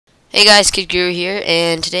Hey guys, Kid Guru here,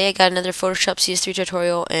 and today I got another Photoshop CS3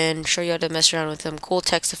 tutorial and show you how to mess around with some cool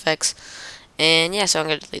text effects. And yeah, so I'm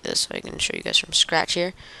going to delete this so I can show you guys from scratch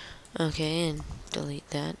here. Okay, and delete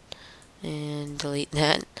that, and delete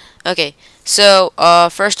that. Okay, so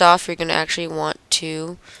first off, you're going to actually want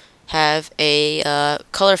to have a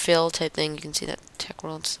color fill type thing. You can see that tech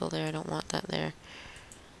world still there. I don't want that there.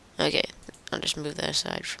 Okay, I'll just move that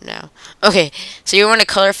aside from now. Okay, so you want a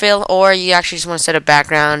color fill, or you actually just want to set a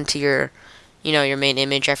background to your, your main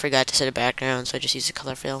image. I forgot to set a background, so I just use a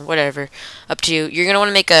color fill. Whatever, up to you. You're gonna want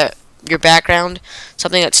to make your background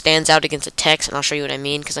something that stands out against the text, and I'll show you what I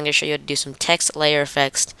mean, because I'm gonna show you how to do some text layer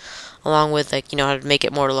effects, along with how to make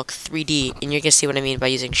it more to look 3D, and you're gonna see what I mean by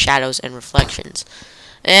using shadows and reflections.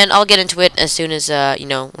 And I'll get into it as soon as,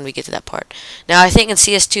 when we get to that part. Now, I think in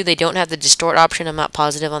CS2 they don't have the distort option. I'm not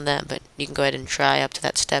positive on that, but you can go ahead and try up to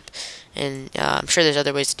that step. And I'm sure there's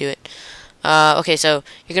other ways to do it. Okay, so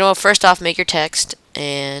you're going to first off make your text.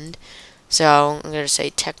 And so I'm going to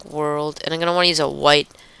say tech world. And I'm going to want to use a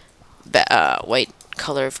white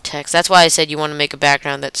color of text. That's why I said you want to make a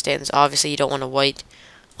background that stands. Obviously, you don't want a white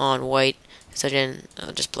on white, so then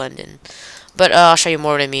it'll just blend in. But I'll show you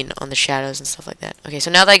more what I mean on the shadows and stuff like that. Okay,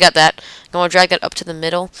 so now that I got that, I'm going to drag that up to the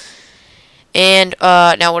middle. And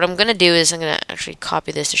now what I'm going to do is I'm going to actually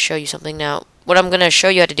copy this to show you something. Now, what I'm going to show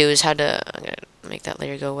you how to do is I'm going to make that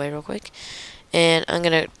layer go away real quick. And I'm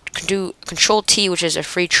going to do Control T, which is a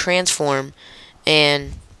free transform.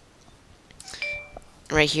 And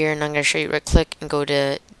right here, and I'm going to show you right click and go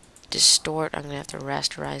to distort. I'm going to have to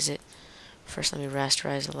rasterize it. First, let me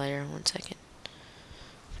rasterize the layer. 1 second.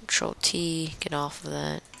 Control T, get off of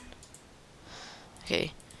that.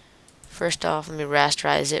 Okay, first off, let me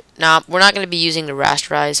rasterize it. Now, we're not going to be using the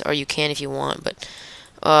rasterize, or you can if you want, but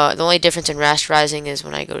the only difference in rasterizing is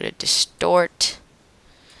when I go to distort,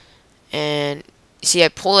 and you see I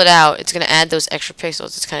pull it out, it's going to add those extra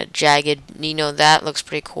pixels. It's kind of jagged. That looks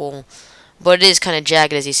pretty cool, but it is kind of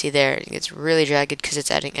jagged, as you see there. It's really jagged because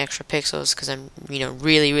it's adding extra pixels, because I'm,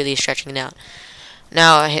 really stretching it out.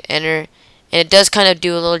 Now I hit enter. And it does kind of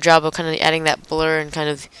do a little job of kind of adding that blur and kind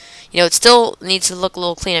of, it still needs to look a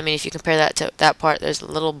little clean. I mean, if you compare that to that part, there's a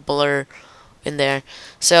little blur in there.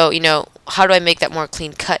 So, how do I make that more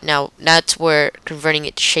clean cut? Now, that's where converting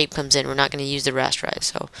it to shape comes in. We're not going to use the rasterize.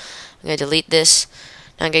 So, I'm going to delete this.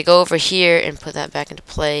 Now, I'm going to go over here and put that back into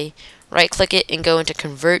play. Right-click it and go into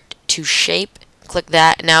convert to shape. Click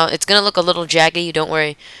that. Now, it's going to look a little jaggy. Don't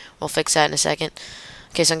worry. We'll fix that in a second.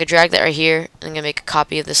 Okay, so I'm going to drag that right here. I'm going to make a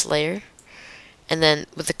copy of this layer. And then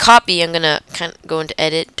with the copy, I'm going to kind of go into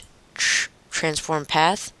edit, transform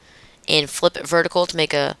path, and flip it vertical to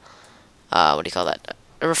make a, what do you call that,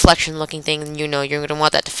 a reflection looking thing. And you're going to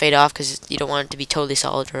want that to fade off because you don't want it to be totally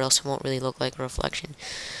solid, or else it won't really look like a reflection.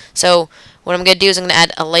 So what I'm going to do is I'm going to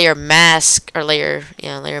add a layer mask, or layer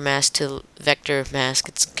mask to vector mask.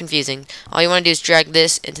 It's confusing. All you want to do is drag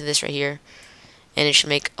this into this right here, and it should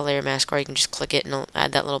make a layer mask, or you can just click it and it'll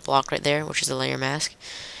add that little block right there, which is a layer mask.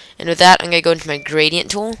 And with that, I'm going to go into my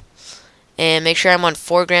gradient tool and make sure I'm on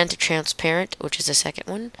foreground to transparent, which is the second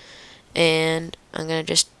one. And I'm going to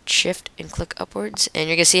just shift and click upwards. And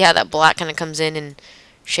you're going to see how that black kind of comes in and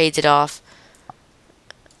shades it off.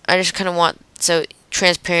 I just kind of want, so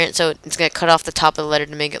transparent, so it's going to cut off the top of the letter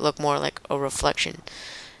to make it look more like a reflection.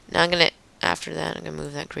 Now I'm going to, after that, I'm going to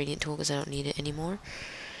move that gradient tool because I don't need it anymore.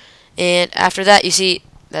 And after that, you see,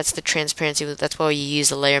 that's the transparency. That's why you use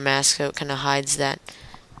the layer mask, so it kind of hides that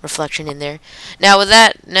reflection in there. Now with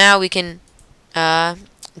that, now we can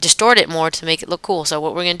distort it more to make it look cool. So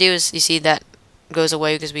what we're going to do is, you see that goes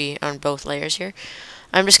away because we are on both layers here.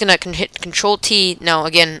 I'm just going to hit Control T. Now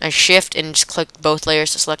again, I shift and just click both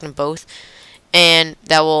layers to select them both, and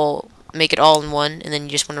that will make it all in one. And then you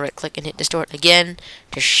just want to right click and hit distort again.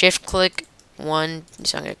 Just shift click one.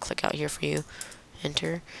 So I'm going to click out here for you. Enter.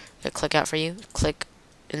 I'm going to click out for you. Click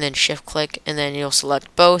and then shift click, and then you'll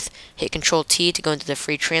select both, hit Control T to go into the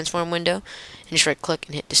free transform window, and just right click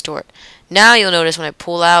and hit distort. Now you'll notice when I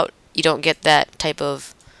pull out, you don't get that type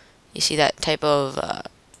of,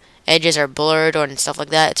 edges are blurred or and stuff like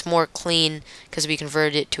that. It's more clean because we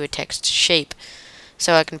converted it to a text shape.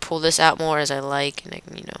 So I can pull this out more as I like, and I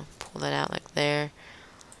can, pull that out like there,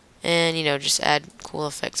 and, just add cool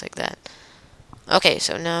effects like that. Okay,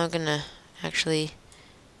 so now I'm gonna actually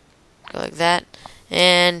go like that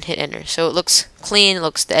and hit enter. So it looks clean,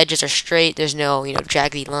 the edges are straight, there's no,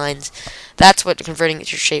 jaggedy lines. That's what converting it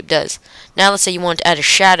to shape does. Now let's say you want to add a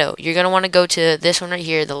shadow. You're going to want to go to this one right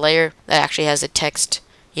here, the layer that actually has the text,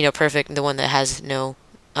 perfect, the one that has no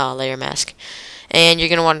layer mask. And you're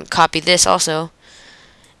going to want to copy this also,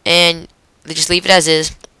 and just leave it as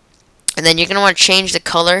is. And then you're going to want to change the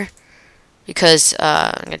color because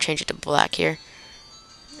I'm going to change it to black here.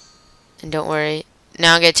 And don't worry.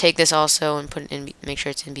 Now I'm going to take this also and put it in, make sure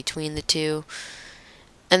it's in between the two.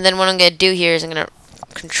 And then what I'm going to do here is I'm going to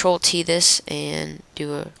Control T this and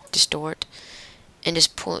do a distort and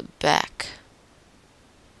just pull it back.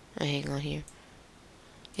 Hang on here.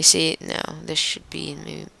 You see, no, this should be,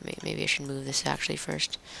 maybe I should move this actually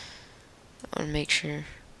first. I want to make sure.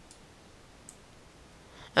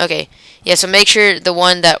 Okay, yeah, so make sure the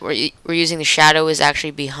one that we're using the shadow is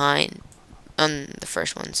actually behind on the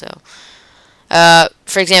first one. So,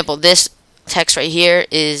 for example, this text right here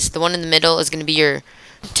is the one in the middle is going to be your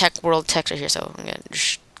tech world text right here. So I'm going to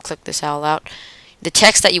just click this all out. The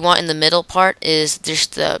text that you want in the middle part is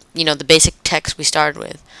just the, the basic text we started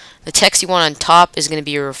with. The text you want on top is going to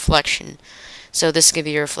be your reflection. So this is going to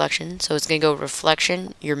be your reflection. So it's going to go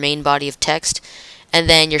reflection, your main body of text, and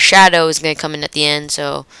then your shadow is going to come in at the end.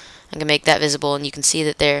 So I'm going to make that visible, and you can see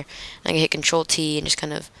that there. I'm going to hit Control T and just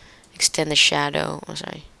kind of extend the shadow. Oh,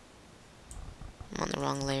 sorry. I'm on the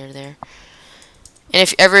wrong layer there. And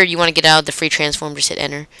if ever you want to get out of the free transform, just hit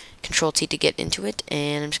Enter. Control T to get into it.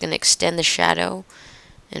 And I'm just going to extend the shadow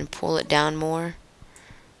and pull it down more.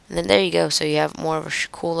 And then there you go. So you have more of a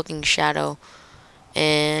cool looking shadow.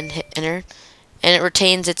 And hit Enter. And it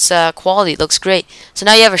retains its quality. It looks great. So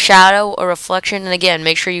now you have a shadow, a reflection. And again,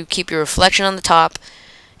 make sure you keep your reflection on the top,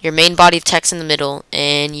 your main body of text in the middle,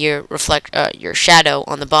 and your shadow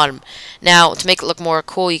on the bottom. Now, to make it look more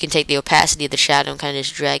cool, you can take the opacity of the shadow and kind of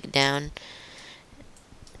just drag it down.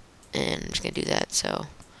 And I'm just going to do that. So,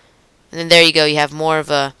 and then there you go. You have more of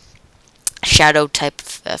a shadow type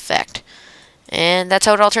effect. And that's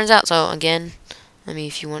how it all turns out. So, again,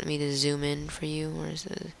 if you want me to zoom in for you, where's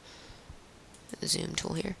the zoom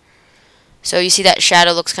tool here? So you see that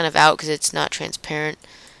shadow looks kind of out because it's not transparent.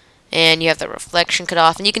 And you have the reflection cut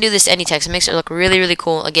off. And you can do this to any text. It makes it look really, really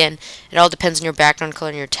cool. Again, it all depends on your background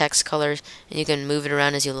color and your text colors. And you can move it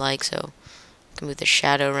around as you like. So you can move the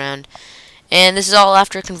shadow around. And this is all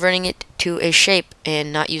after converting it to a shape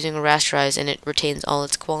and not using a rasterize. And it retains all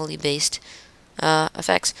its quality-based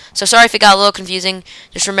effects. So sorry if it got a little confusing.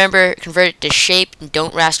 Just remember, convert it to shape and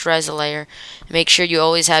don't rasterize the layer. And make sure you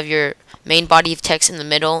always have your main body of text in the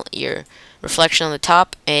middle, your reflection on the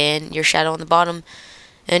top, and your shadow on the bottom.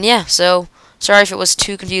 And yeah, so sorry if it was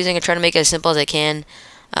too confusing. I try to make it as simple as I can.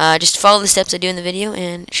 Just follow the steps I do in the video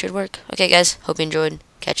and it should work. Okay guys, hope you enjoyed.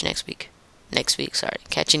 Catch you next week.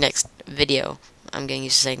 Catch you next video. I'm getting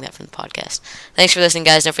used to saying that from the podcast. Thanks for listening,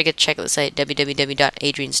 guys. Don't forget to check out the site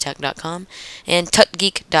www.adrianstech.com and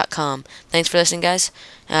tutgeek.com. Thanks for listening, guys.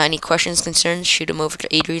 Any questions, concerns, shoot them over to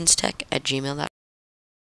adrianstech@gmail.com.